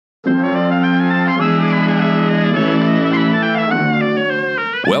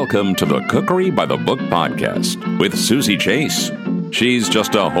Welcome to the Cookery by the Book podcast with Susie Chase. She's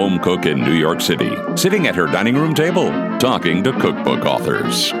just a home cook in New York City, sitting at her dining room table, talking to cookbook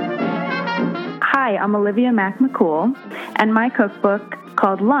authors. Hi, I'm Olivia Mack McCool, and my cookbook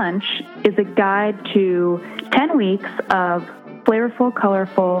called Lunch is a guide to 10 weeks of flavorful,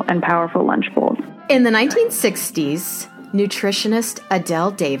 colorful, and powerful lunch bowls. In the 1960s, nutritionist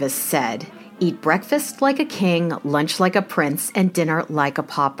Adele Davis said, "Eat breakfast like a king, lunch like a prince, and dinner like a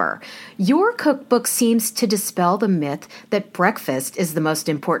pauper." Your cookbook seems to dispel the myth that breakfast is the most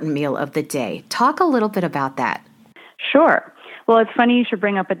important meal of the day. Talk a little bit about that. Sure. Well, it's funny you should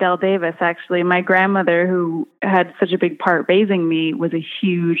bring up Adele Davis, actually. My grandmother, who had such a big part raising me, was a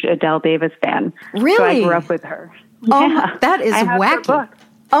huge Adele Davis fan. Really? So I grew up with her. Oh, yeah. that is I have wacky. her book.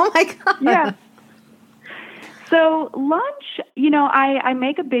 Oh, my God. Yeah. So lunch, I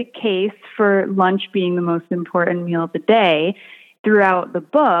make a big case for lunch being the most important meal of the day throughout the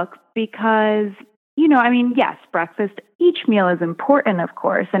book because, yes, breakfast, each meal is important, of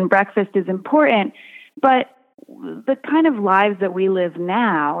course, and breakfast is important, but the kind of lives that we live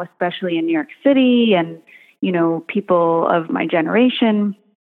now, especially in New York City and, people of my generation,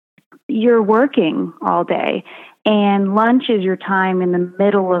 you're working all day, and lunch is your time in the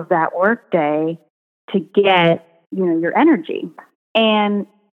middle of that workday to get, your energy. And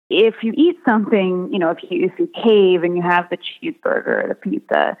if you eat something, if you cave and you have the cheeseburger or the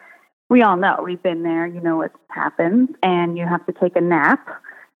pizza, we all know, we've been there, what happens, and you have to take a nap.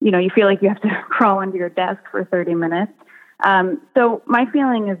 You feel like you have to crawl under your desk for 30 minutes. So my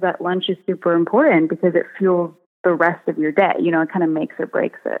feeling is that lunch is super important because it fuels the rest of your day. It kind of makes or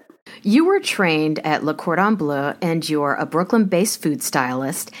breaks it. You were trained at Le Cordon Bleu, and you're a Brooklyn-based food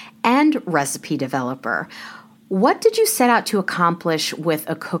stylist and recipe developer. What did you set out to accomplish with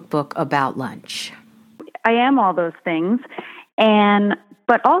a cookbook about lunch? I am all those things,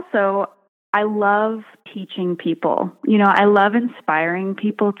 but also I love teaching people. I love inspiring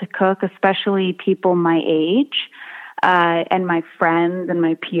people to cook, especially people my age, and my friends and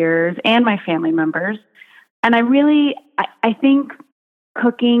my peers and my family members. And I think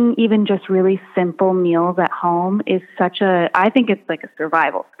cooking even just really simple meals at home is I think it's like a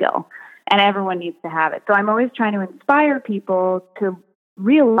survival skill, and everyone needs to have it. So I'm always trying to inspire people to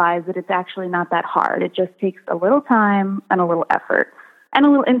realize that it's actually not that hard. It just takes a little time and a little effort and a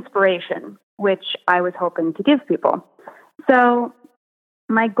little inspiration, which I was hoping to give people. So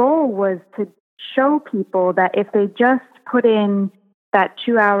my goal was to show people that if they just put in that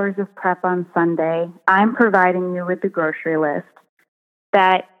 2 hours of prep on Sunday, I'm providing you with the grocery list,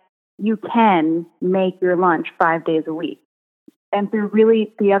 that you can make your lunch 5 days a week. And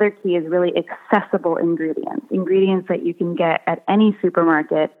the other key is really accessible ingredients that you can get at any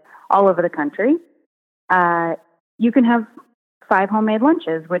supermarket all over the country. You can have 5 homemade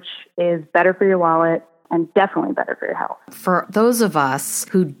lunches, which is better for your wallet and definitely better for your health. For those of us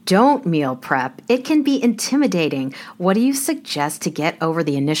who don't meal prep, it can be intimidating. What do you suggest to get over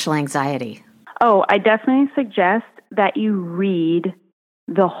the initial anxiety? Oh, I definitely suggest that you read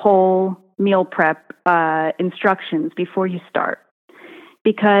the whole meal prep instructions before you start,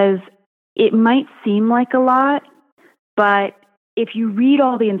 because it might seem like a lot, but if you read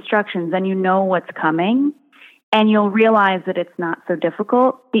all the instructions, then you know what's coming, and you'll realize that it's not so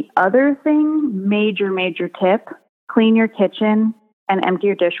difficult. The other thing, major tip, clean your kitchen and empty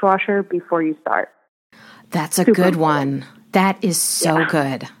your dishwasher before you start. That's a good one. That is so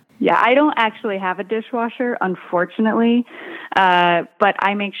good. Yeah, I don't actually have a dishwasher, unfortunately, but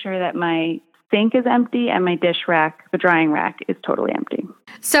I make sure that my sink is empty and my dish rack, the drying rack, is totally empty.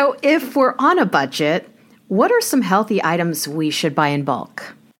 So if we're on a budget, what are some healthy items we should buy in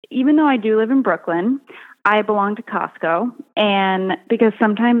bulk? Even though I do live in Brooklyn, I belong to Costco, and because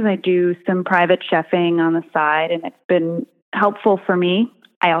sometimes I do some private chefing on the side, and it's been helpful for me.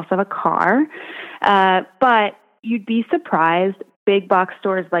 I also have a car, but you'd be surprised. Big box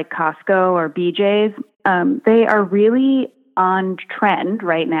stores like Costco or BJ's, they are really on trend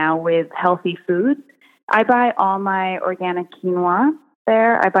right now with healthy foods. I buy all my organic quinoa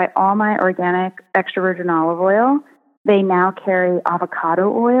there. I buy all my organic extra virgin olive oil. They now carry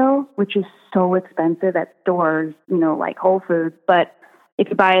avocado oil, which is so expensive at stores, like Whole Foods. But if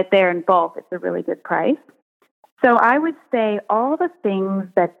you buy it there in bulk, it's a really good price. So I would say all the things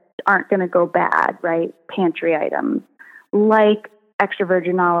that aren't going to go bad, right? Pantry items like extra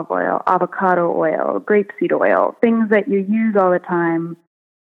virgin olive oil, avocado oil, grapeseed oil, things that you use all the time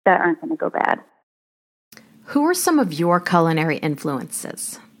that aren't going to go bad. Who are some of your culinary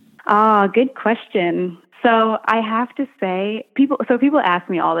influences? Good question. So I have to say, people ask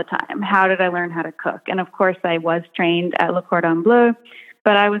me all the time, how did I learn how to cook? And of course, I was trained at Le Cordon Bleu.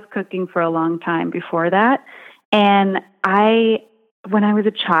 but I was cooking for a long time before that. And when I was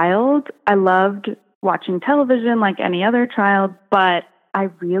a child, I loved watching television like any other child, but I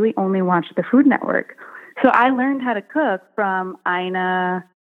really only watched the Food Network. So I learned how to cook from Ina,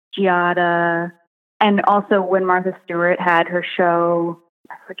 Giada, and also when Martha Stewart had her show,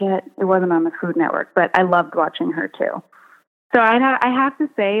 I forget, it wasn't on the Food Network, but I loved watching her too. So I have to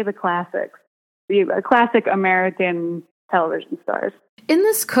say the classics, the classic American television stars. In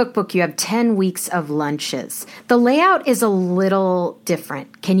this cookbook, you have 10 weeks of lunches. The layout is a little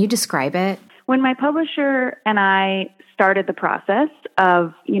different. Can you describe it? When my publisher and I started the process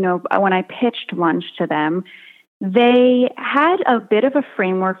of, when I pitched lunch to them, they had a bit of a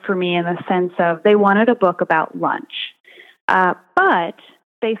framework for me in the sense of they wanted a book about lunch. But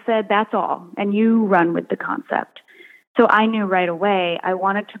they said, that's all, and you run with the concept. So I knew right away I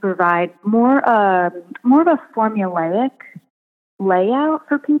wanted to provide more of a formulaic layout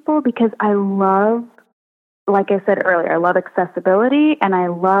for people because I love, like I said earlier, I love accessibility and I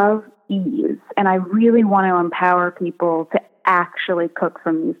love ease. And I really want to empower people to actually cook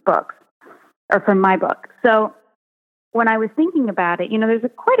from these books or from my book. So when I was thinking about it, there's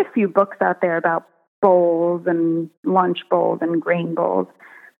quite a few books out there about bowls and lunch bowls and grain bowls.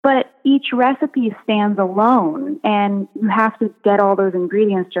 But each recipe stands alone, and you have to get all those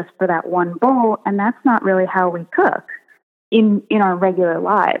ingredients just for that one bowl, and that's not really how we cook in our regular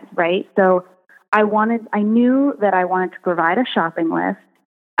lives, right? So I knew that I wanted to provide a shopping list,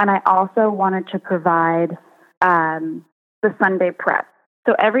 and I also wanted to provide the Sunday prep.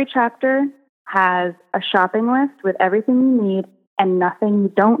 So every chapter has a shopping list with everything you need and nothing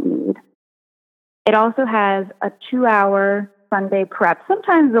you don't need. It also has a 2-hour Sunday prep,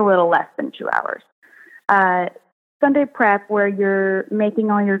 sometimes a little less than 2 hours. Sunday prep where you're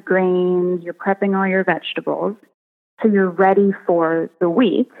making all your grains, you're prepping all your vegetables, so you're ready for the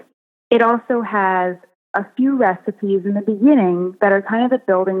week. It also has a few recipes in the beginning that are kind of the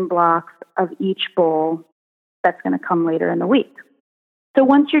building blocks of each bowl that's going to come later in the week. So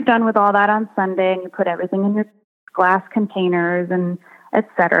once you're done with all that on Sunday and you put everything in your glass containers and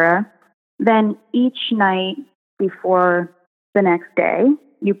etc., then each night before the next day,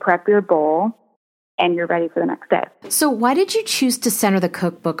 you prep your bowl and you're ready for the next day. So why did you choose to center the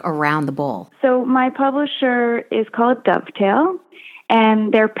cookbook around the bowl? So my publisher is called Dovetail,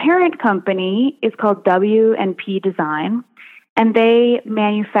 and their parent company is called W&P Design, and they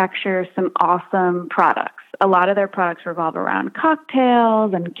manufacture some awesome products. A lot of their products revolve around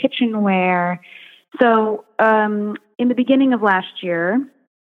cocktails and kitchenware. So in the beginning of last year,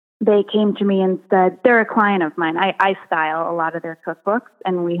 they came to me and said, they're a client of mine. I style a lot of their cookbooks,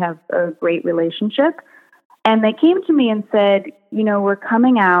 and we have a great relationship. And they came to me and said, we're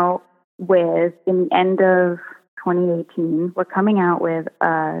coming out with, in the end of 2018, we're coming out with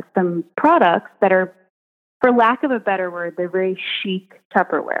some products that are, for lack of a better word, they're very chic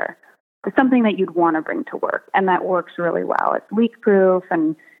Tupperware. It's something that you'd want to bring to work, and that works really well. It's leak-proof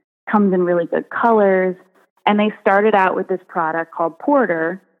and comes in really good colors. And they started out with this product called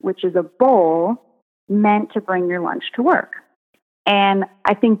Porter, which is a bowl meant to bring your lunch to work. And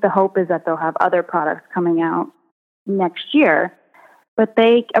I think the hope is that they'll have other products coming out next year. But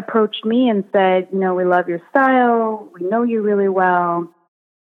they approached me and said, we love your style. We know you really well.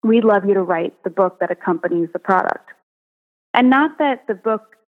 We'd love you to write the book that accompanies the product. And not that the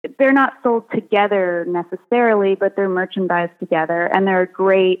book, they're not sold together necessarily, but they're merchandised together. And they're a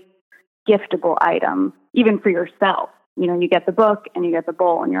great giftable item, even for yourself. You get the book and you get the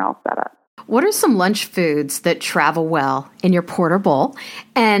bowl and you're all set up. What are some lunch foods that travel well in your Porter bowl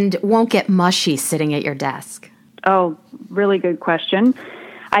and won't get mushy sitting at your desk? Oh, really good question.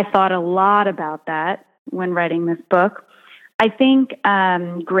 I thought a lot about that when writing this book. I think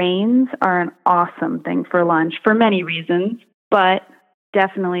grains are an awesome thing for lunch for many reasons, but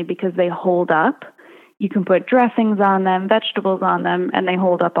definitely because they hold up. You can put dressings on them, vegetables on them, and they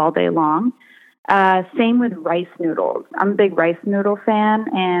hold up all day long. Same with rice noodles. I'm a big rice noodle fan,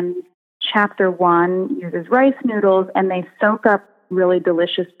 and chapter 1 uses rice noodles, and they soak up really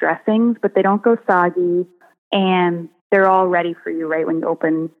delicious dressings, but they don't go soggy, and they're all ready for you right when you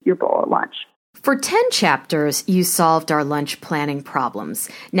open your bowl at lunch. For 10 chapters, you solved our lunch planning problems.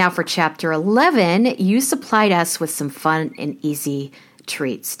 Now for chapter 11, you supplied us with some fun and easy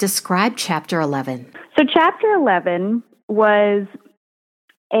treats. Describe chapter 11. So chapter 11 was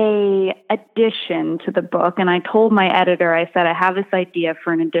a addition to the book, and I told my editor, I said, I have this idea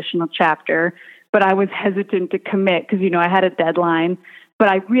for an additional chapter, but I was hesitant to commit because, I had a deadline, but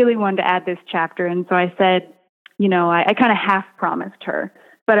I really wanted to add this chapter. And so I said, I kind of half promised her.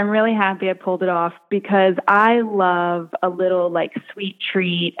 but I'm really happy I pulled it off because I love a little like sweet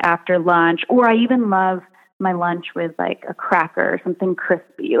treat after lunch, or I even love my lunch with like a cracker or something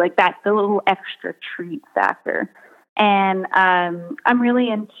crispy, like that's a little extra treat factor. And I'm really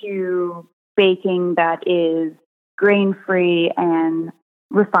into baking that is grain-free and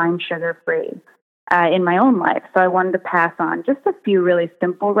refined sugar-free in my own life. So I wanted to pass on just a few really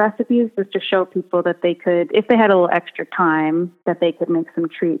simple recipes just to show people that they could, if they had a little extra time, that they could make some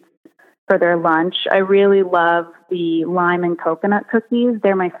treats for their lunch. I really love the lime and coconut cookies.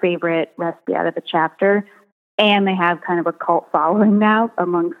 They're my favorite recipe out of the chapter. And they have kind of a cult following now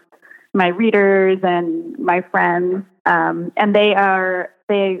amongst my readers and my friends. And they are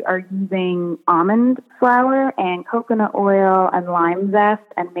using almond flour and coconut oil and lime zest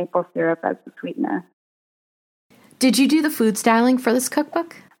and maple syrup as the sweetener. Did you do the food styling for this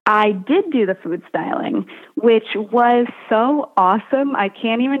cookbook? I did do the food styling, which was so awesome. I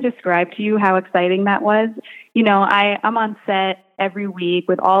can't even describe to you how exciting that was. You know, I'm on set every week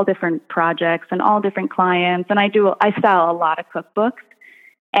with all different projects and all different clients, and I sell a lot of cookbooks.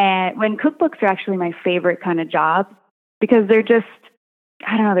 And when cookbooks are actually my favorite kind of job, because they're just,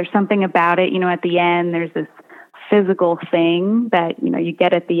 I don't know, there's something about it. You know, at the end, there's this physical thing that, you know, you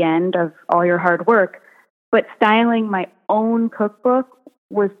get at the end of all your hard work. But styling my own cookbook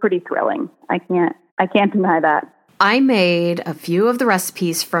was pretty thrilling. I can't deny that. I made a few of the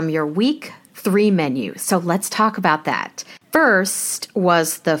recipes from your week 3 menu. So let's talk about that. First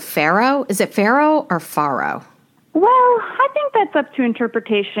was the farro. Is it farro or farro? Well, I think that's up to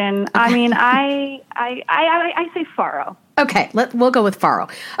interpretation. Okay. I mean, I say farro. Okay, we'll go with farro.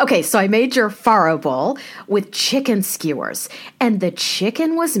 Okay, so I made your farro bowl with chicken skewers, and the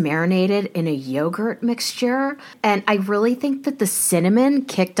chicken was marinated in a yogurt mixture, and I really think that the cinnamon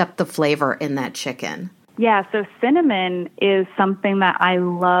kicked up the flavor in that chicken. Yeah, so cinnamon is something that I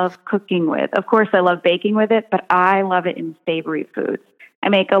love cooking with. Of course, I love baking with it, but I love it in savory foods. I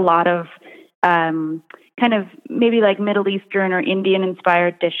make a lot of kind of maybe like Middle Eastern or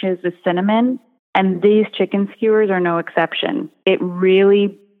Indian-inspired dishes with cinnamon, and these chicken skewers are no exception. It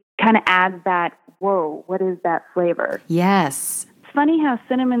really kind of adds that, whoa, what is that flavor? Yes. It's funny how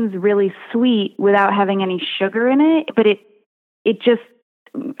cinnamon's really sweet without having any sugar in it, but it just,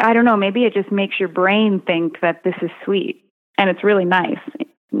 I don't know, maybe it just makes your brain think that this is sweet, and it's really nice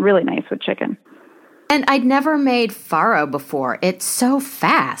with chicken. And I'd never made farro before. It's so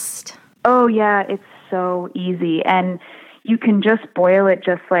fast. Oh, yeah, it's so easy, and you can just boil it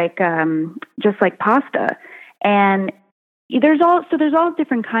just like pasta. And there's all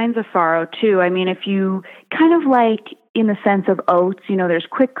different kinds of farro too. I mean, if you kind of like in the sense of oats, you know, there's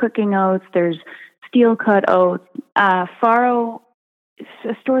quick cooking oats, there's steel cut oats. Farro,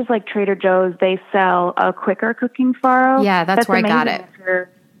 stores like Trader Joe's, they sell a quicker cooking farro. Yeah, that's where I got it.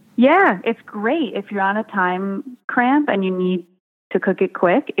 Yeah, it's great if you're on a time cramp and you need to cook it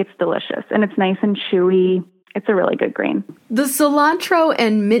quick. It's delicious, and it's nice and chewy. It's a really good grain. The cilantro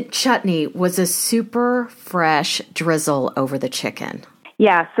and mint chutney was a super fresh drizzle over the chicken.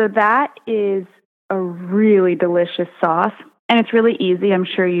 Yeah, so that is a really delicious sauce, and it's really easy. I'm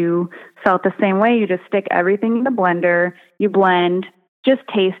sure you felt the same way. You just stick everything in the blender, you blend, just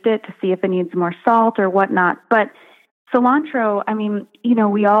taste it to see if it needs more salt or whatnot. But cilantro, I mean, you know,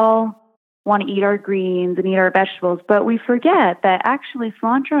 we all want to eat our greens and eat our vegetables, but we forget that actually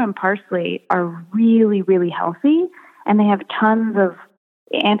cilantro and parsley are really, really healthy, and they have tons of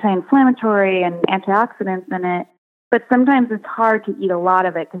anti-inflammatory and antioxidants in it. But sometimes it's hard to eat a lot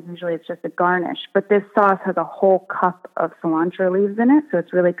of it because usually it's just a garnish. But this sauce has a whole cup of cilantro leaves in it, so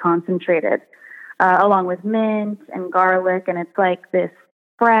it's really concentrated, along with mint and garlic, and it's like this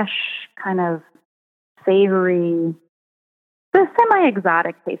fresh kind of savory, the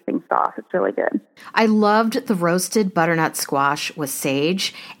semi-exotic tasting sauce. It's really good. I loved the roasted butternut squash with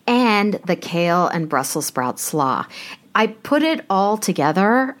sage and the kale and Brussels sprout slaw. I put it all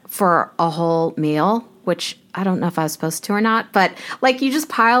together for a whole meal, which I don't know if I was supposed to or not, but like you just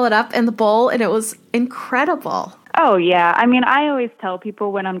pile it up in the bowl and it was incredible. Oh, yeah. I mean, I always tell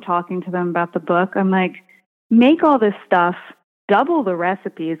people when I'm talking to them about the book, I'm like, make all this stuff, double the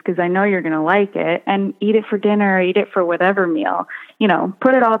recipes because I know you're going to like it, and eat it for dinner, or eat it for whatever meal, you know,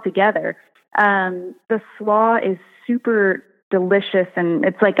 put it all together. The slaw is super delicious, and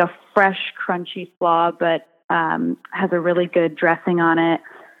it's like a fresh, crunchy slaw, but has a really good dressing on it.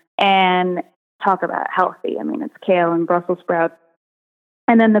 And talk about healthy. I mean, it's kale and Brussels sprouts.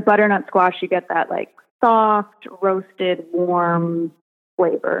 And then the butternut squash, you get that like soft, roasted, warm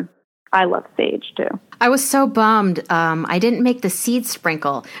flavor. I love sage too. I was so bummed I didn't make the seed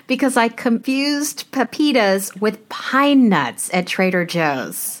sprinkle because I confused pepitas with pine nuts at Trader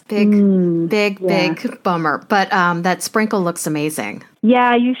Joe's. Big bummer. But that sprinkle looks amazing.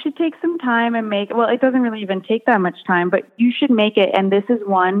 Yeah, you should take some time and make it. Well, it doesn't really even take that much time, but you should make it. And this is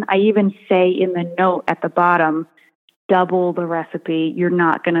one I even say in the note at the bottom, double the recipe. You're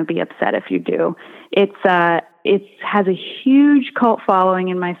not going to be upset if you do. It has a huge cult following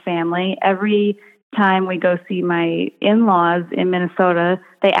in my family. Every time we go see my in-laws in Minnesota,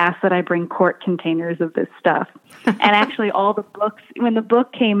 they ask that I bring quart containers of this stuff. And actually all the books, when the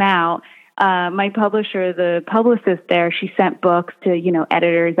book came out, my publisher, the publicist there, she sent books to,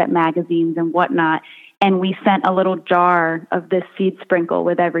 editors at magazines and whatnot. And we sent a little jar of this seed sprinkle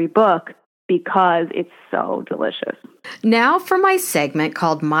with every book because it's so delicious. Now for my segment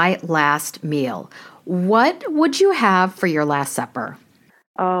called My Last Meal. What would you have for your last supper?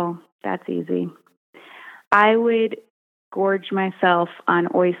 Oh, that's easy. I would gorge myself on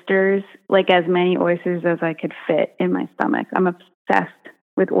oysters, like as many oysters as I could fit in my stomach. I'm obsessed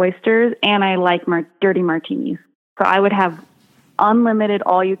with oysters, and I like dirty martinis. So I would have unlimited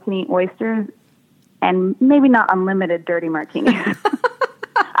all-you-can-eat oysters and maybe not unlimited dirty martinis.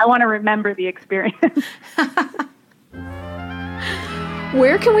 I want to remember the experience.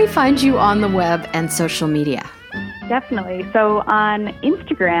 Where can we find you on the web and social media? Definitely. So on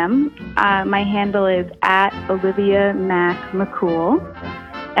Instagram, my handle is @OliviaMacMcCool,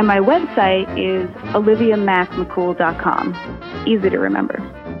 and my website is oliviamacmccool.com. Easy to remember.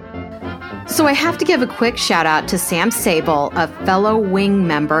 So I have to give a quick shout out to Sam Sable, a fellow Wing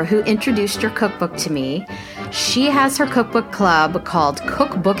member who introduced your cookbook to me. She has her cookbook club called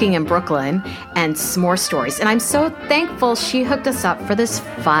Cookbooking in Brooklyn and S'more Stories. And I'm so thankful she hooked us up for this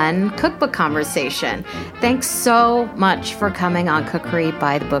fun cookbook conversation. Thanks so much for coming on Cookery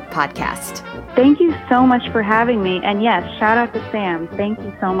by the Book podcast. Thank you so much for having me. And yes, shout out to Sam. Thank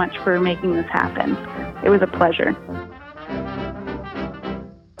you so much for making this happen. It was a pleasure.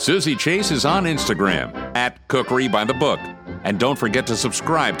 Susie Chase is on Instagram @CookeryByTheBook. And don't forget to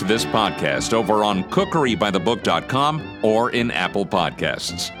subscribe to this podcast over on cookerybythebook.com or in Apple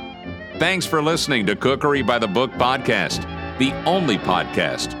Podcasts. Thanks for listening to Cookery by the Book podcast, the only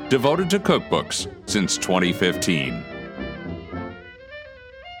podcast devoted to cookbooks since 2015.